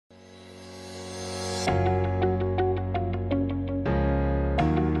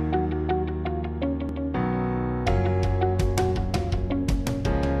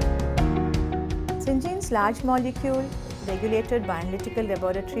This large molecule regulated bioanalytical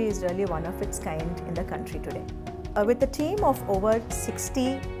laboratory is really one of its kind in the country today. With a team of over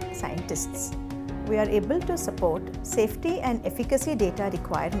 60 scientists, we are able to support safety and efficacy data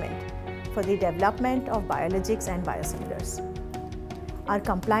requirement for the development of biologics and biosimilars. Our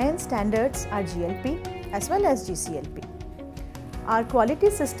compliance standards are GLP as well as GCLP. Our quality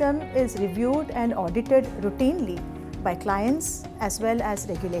system is reviewed and audited routinely by clients as well as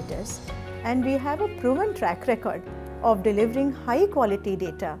regulators, and we have a proven track record of delivering high quality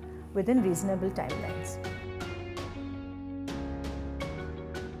data within reasonable timelines.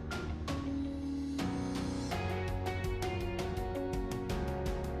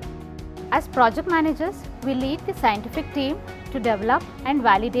 As project managers, we lead the scientific team to develop and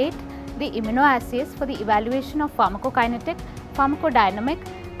validate the immunoassays for the evaluation of pharmacokinetic, pharmacodynamic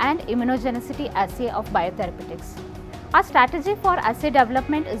and immunogenicity assay of biotherapeutics. Our strategy for assay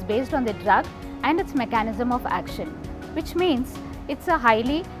development is based on the drug and its mechanism of action, which means it's a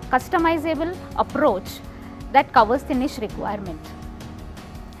highly customizable approach that covers the niche requirement.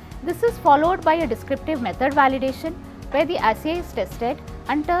 This is followed by a descriptive method validation where the assay is tested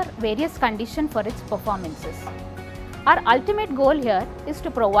under various conditions for its performances. Our ultimate goal here is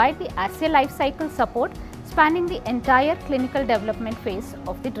to provide the assay lifecycle support spanning the entire clinical development phase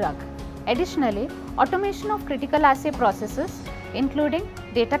of the drug. Additionally, automation of critical assay processes including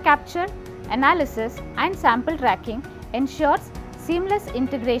data capture, analysis and sample tracking ensures seamless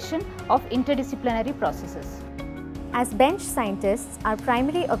integration of interdisciplinary processes. As bench scientists, our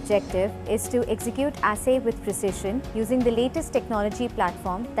primary objective is to execute assay with precision using the latest technology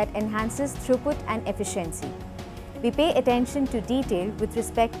platform that enhances throughput and efficiency. We pay attention to detail with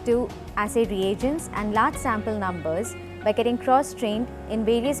respect to assay reagents and large sample numbers by getting cross-trained in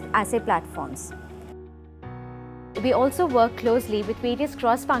various assay platforms. We also work closely with various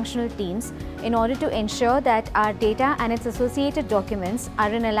cross-functional teams in order to ensure that our data and its associated documents are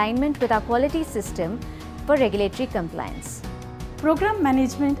in alignment with our quality system for regulatory compliance. Program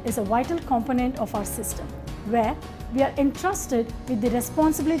management is a vital component of our system, where we are entrusted with the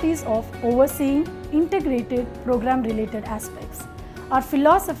responsibilities of overseeing integrated program-related aspects. Our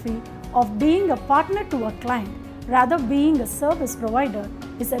philosophy of being a partner to a client rather being a service provider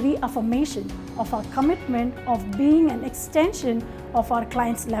is a reaffirmation of our commitment of being an extension of our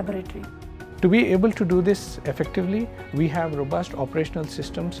client's laboratory. To be able to do this effectively, we have robust operational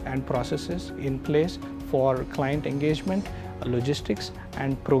systems and processes in place for client engagement, logistics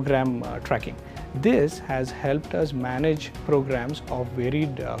and program tracking. This has helped us manage programs of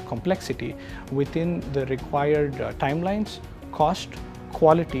varied complexity within the required timelines, cost,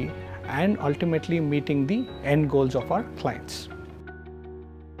 quality and ultimately meeting the end goals of our clients.